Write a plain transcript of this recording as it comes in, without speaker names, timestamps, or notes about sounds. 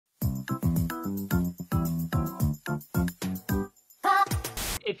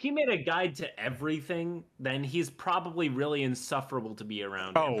if he made a guide to everything, then he's probably really insufferable to be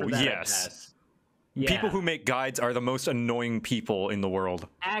around. Oh, and for that, I yes. pass. Yeah. People who make guides are the most annoying people in the world.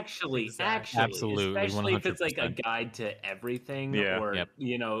 Actually, Absolutely, especially if it's like a 100%. guide to everything, Yeah. or Yep.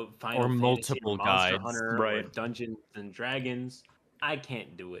 you know, Final Or Fantasy multiple or Monster guides. Hunter or Right. Dungeons and Dragons. I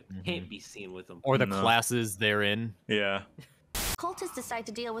can't do it. Can't be seen with them. Or the No. classes they're in. Yeah. Cultists decide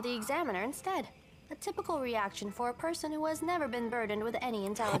to deal with the examiner instead. A typical reaction for a person who has never been burdened with any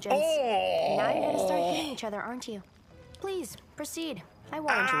intelligence. Now you're gonna start hitting each other, aren't you? Please, proceed. I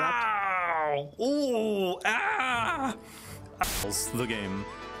won't interrupt. Ow! Ooh! Ah! The game.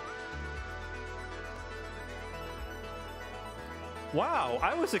 Wow,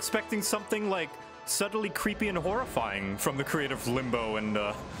 I was expecting something like subtly creepy and horrifying from the creative Limbo and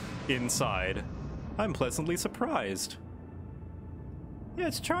Inside. I'm pleasantly surprised. Yeah,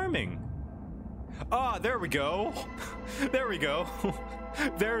 it's charming. Ah, there we go. There we go.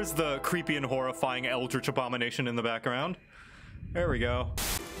 There's the creepy and horrifying eldritch abomination in the background. There we go.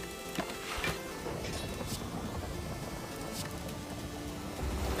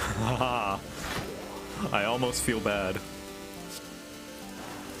 Haha. I almost feel bad.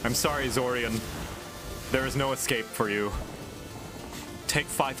 I'm sorry, Zorian. There is no escape for you. Take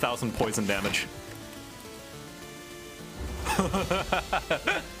 5,000 poison damage.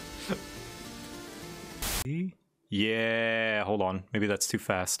 Yeah, hold on. Maybe that's too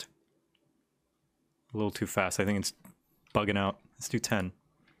fast. A little too fast. I think it's bugging out. Let's do 10.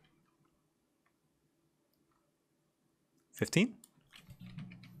 15?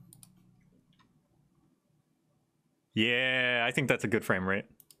 Yeah, I think that's a good frame rate.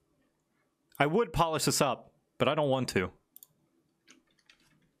 I would polish this up, but I don't want to.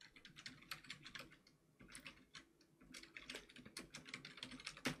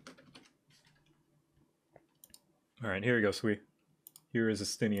 All right, here we go, Sweet. Here is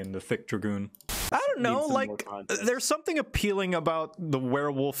Estinian, the thick dragoon. I don't know, like, there's something appealing about the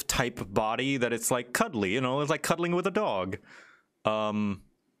werewolf type body that it's like cuddly, you know, it's like cuddling with a dog.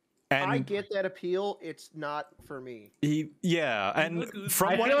 And I get that appeal. It's not for me. Yeah, and from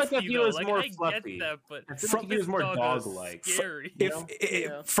I what feel like if he was like, more I fluffy, get that, but I feel like he was more dog-like. Scary.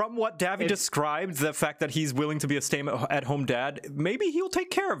 From what Davy described, the fact that he's willing to be a stay-at-home dad, maybe he'll take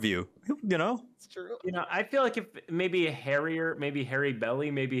care of you. You know, It's true. You know, I feel like if maybe a hairier, maybe hairy belly,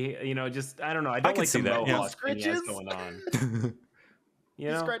 maybe you know, just I don't know. I don't can like see the that, yeah. mohawk thing he has Scritches? going on. You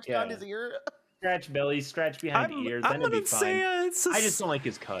He know, scratched yeah. on his ear. Scratch belly, scratch behind ears. I'm Then it'd be gonna say fine. it's a I just don't like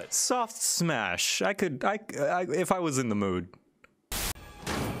his cut. soft smash. I if I was in the mood.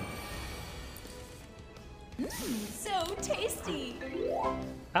 So tasty.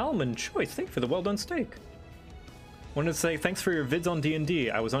 Almond Choice, thank you for the well done steak. Wanted to say thanks for your vids on D&D.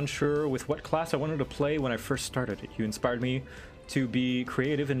 I was unsure with what class I wanted to play when I first started it. You inspired me to be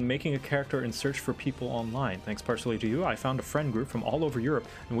creative in making a character and search for people online. Thanks partially to you, I found a friend group from all over Europe,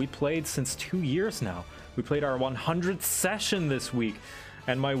 and we played since 2 years now. We played our 100th session this week,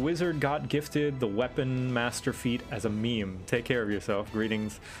 and my wizard got gifted the weapon master feat as a meme. Take care of yourself.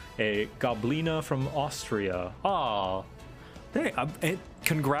 Greetings, a Goblina from Austria. Aw, hey,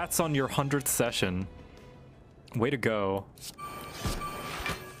 congrats on your 100th session. Way to go.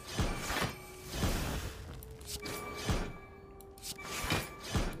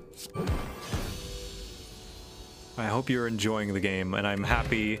 I hope you're enjoying the game, and I'm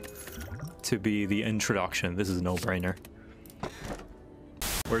happy to be the introduction. This is a no-brainer.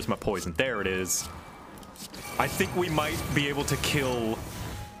 Where's my poison? There it is. I think we might be able to kill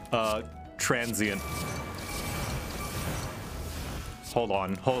Transient. Hold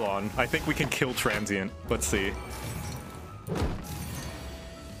on, hold on. I think we can kill Transient. Let's see.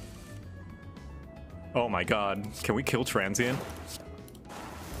 Oh my god. Can we kill Transient?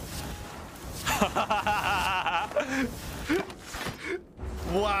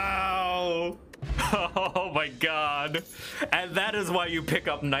 Wow. Oh my god. And that is why you pick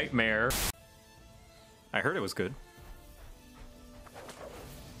up Nightmare. I heard it was good.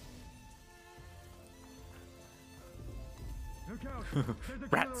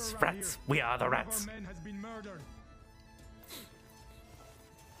 Rats, rats, we are the rats.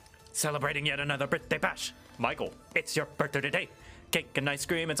 Celebrating yet another birthday bash. Michael, it's your birthday today. Cake and ice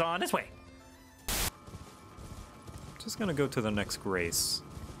cream, it's on its way. Just gonna go to the next race,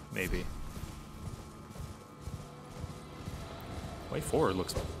 maybe. Way forward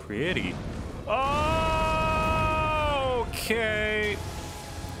looks pretty. Oh, okay.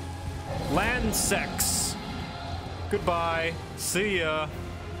 Land sex. Goodbye. See ya.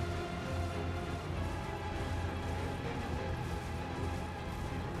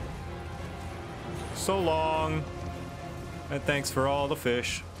 So long. And thanks for all the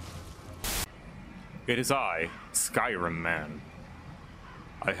fish. It is I, Skyrim Man.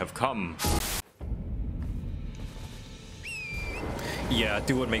 I have come. Yeah,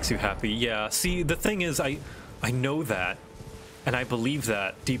 do what makes you happy. Yeah, see, the thing is, I know that, and I believe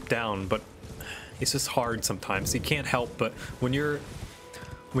that deep down, but it's just hard sometimes. You can't help but, when you're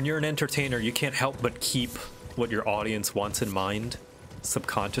an entertainer, you can't help but keep what your audience wants in mind,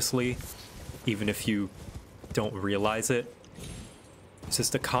 subconsciously, even if you don't realize it. It's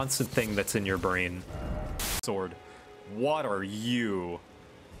just a constant thing that's in your brain. Sword. What are you?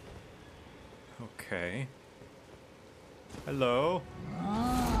 Okay. Hello?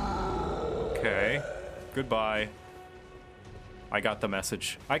 Okay. Goodbye. I got the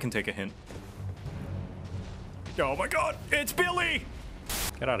message. I can take a hint. Oh my god! It's Billy!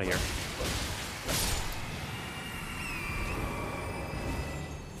 Get out of here.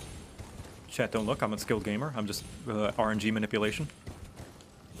 Chat, don't look. I'm a skilled gamer. I'm just RNG manipulation.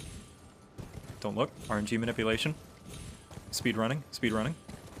 Don't look. RNG manipulation. Speed running. Speed running.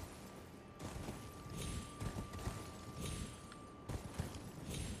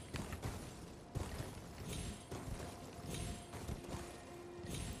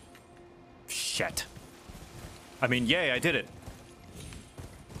 Shit. I mean, yay, I did it.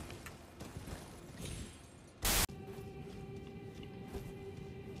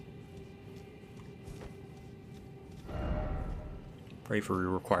 Pray for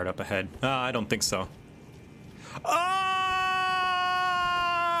required up ahead. I don't think so.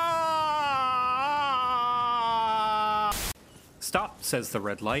 Stop, says the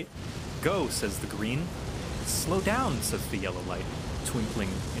red light. Go, says the green. Slow down, says the yellow light, twinkling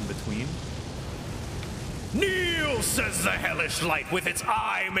in between. Kneel, says the hellish light with its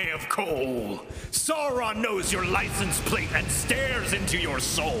eye made of coal. Sauron knows your license plate and stares into your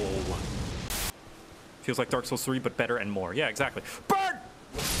soul. Feels like Dark Souls 3, but better and more. Yeah, exactly. Bird!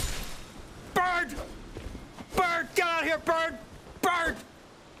 Bird! Bird! Get out of here, bird! Bird!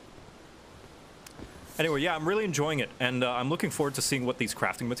 Anyway, yeah, I'm really enjoying it, and I'm looking forward to seeing what these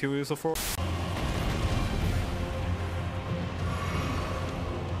crafting materials are for.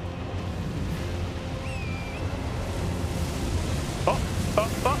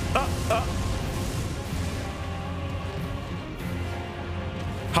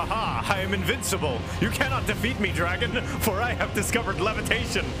 Haha, I am invincible. You cannot defeat me, dragon, for I have discovered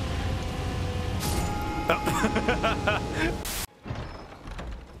levitation.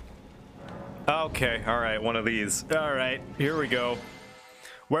 Okay, alright, one of these. Alright, here we go.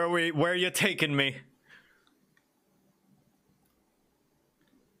 Where are you taking me?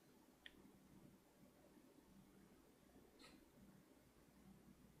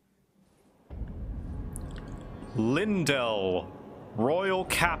 Lindell, Royal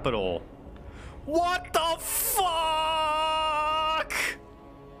Capital. What the fuck?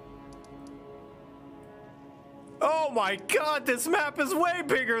 Oh my god, this map is way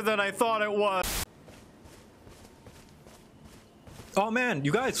bigger than I thought it was. Oh man,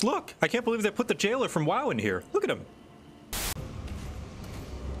 you guys, look. I can't believe they put the jailer from WoW in here. Look at him.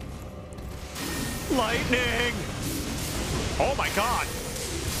 Lightning! Oh my god.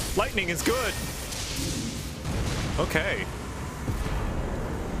 Lightning is good. Okay.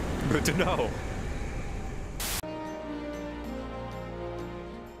 Good to know.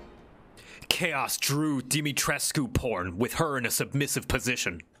 Chaos drew Dimitrescu porn with her in a submissive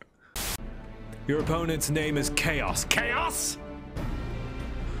position. Your opponent's name is Chaos. Chaos?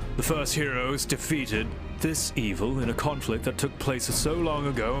 The first heroes defeated this evil in a conflict that took place so long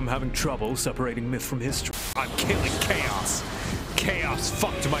ago, I'm having trouble separating myth from history. I'm killing Chaos. Chaos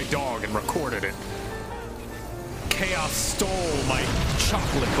fucked my dog and recorded it. Chaos stole my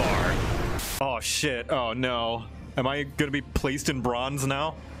chocolate bar. Oh shit, oh no. Am I gonna be placed in bronze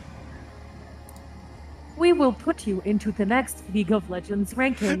now? We will put you into the next League of Legends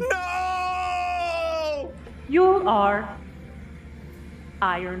ranking. No! You are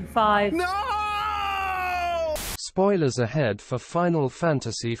Iron 5. No! Spoilers ahead for Final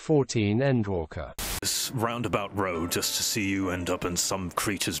Fantasy XIV Endwalker. This roundabout road just to see you end up in some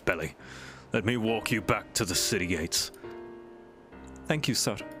creature's belly. Let me walk you back to the city gates. Thank you,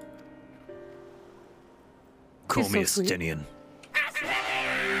 sir. Call me so sweet. Estinian.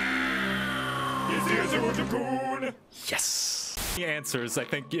 Yes! The answers, I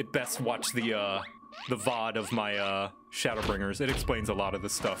think you'd best watch the VOD of my Shadowbringers. It explains a lot of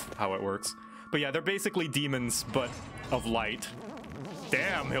this stuff, how it works. But yeah, they're basically demons, but of light.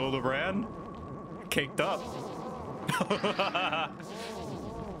 Damn, Hildebrand. Caked up.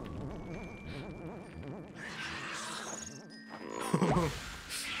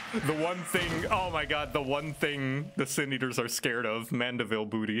 The one thing, oh my god, the one thing the Sin Eaters are scared of, Mandeville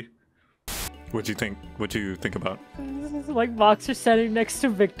booty. What'd you think? What'd you think about? Like Boxer standing next to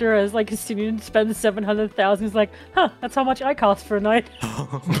Victor as like his student spends 700,000. He's like, huh, that's how much I cost for a night.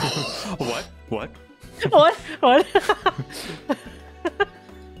 What? What? What? What?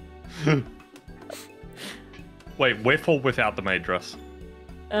 Wait, with or without the maid dress?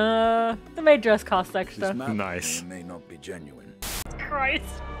 The maid dress costs extra. Nice. May not be genuine. Christ.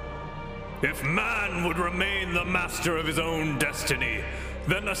 If man would remain the master of his own destiny,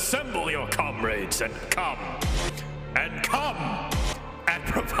 then assemble your comrades and come. And come! And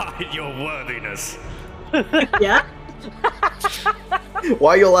provide your worthiness. Yeah?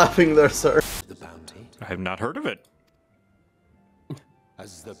 Why are you laughing there, sir? The bounty, I have not heard of it.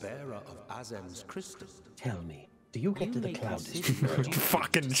 as the bearer of Azem's crystal. Tell me, do you get to the cloud district?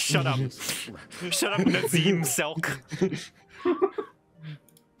 Fucking shut up. Shut up, Nazim Selk.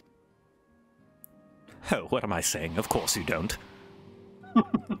 Oh, what am I saying? Of course you don't.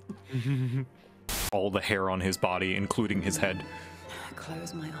 All the hair on his body, including his head.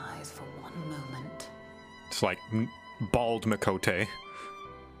 Close my eyes for one moment. It's like bald Makote.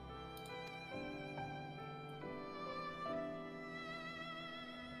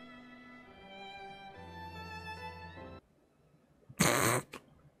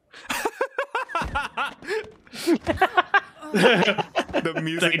 The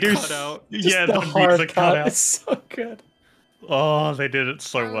music cut out. Yeah, the music cut out. It's so good. Oh, they did it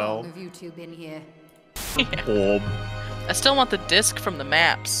so well. How long have you two been here? Orb. I still want the disc from the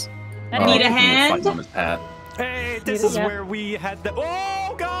maps. I need a hand. Hey, this is where we had the.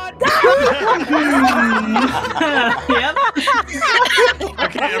 Oh God! Yep.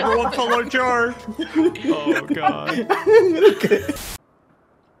 Okay, everyone follow Joe. Oh God.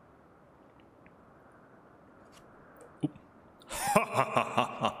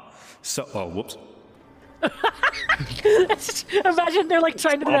 So, oh, whoops. Imagine they're like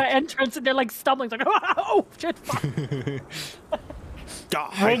trying to do that entrance and they're like stumbling. It's like, oh shit! Fuck.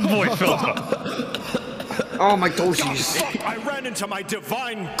 Wrong voice filter. Oh my gosh! Fuck, I ran into my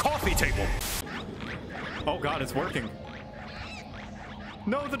divine coffee table. Oh God, it's working.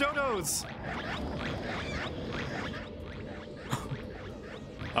 No, the dodos.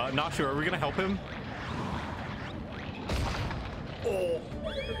 Not sure. Are we gonna help him? Oh.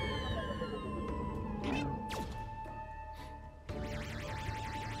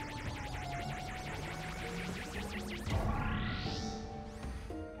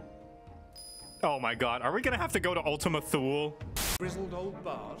 Oh my God, are we gonna have to go to Ultima Thule? Grizzled old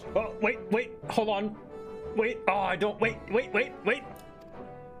bard. Oh, wait, hold on. Wait, oh, I don't, wait.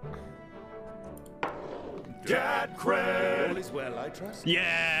 Dad cred. All is well, I trust.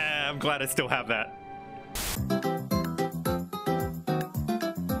 Yeah, I'm glad I still have that.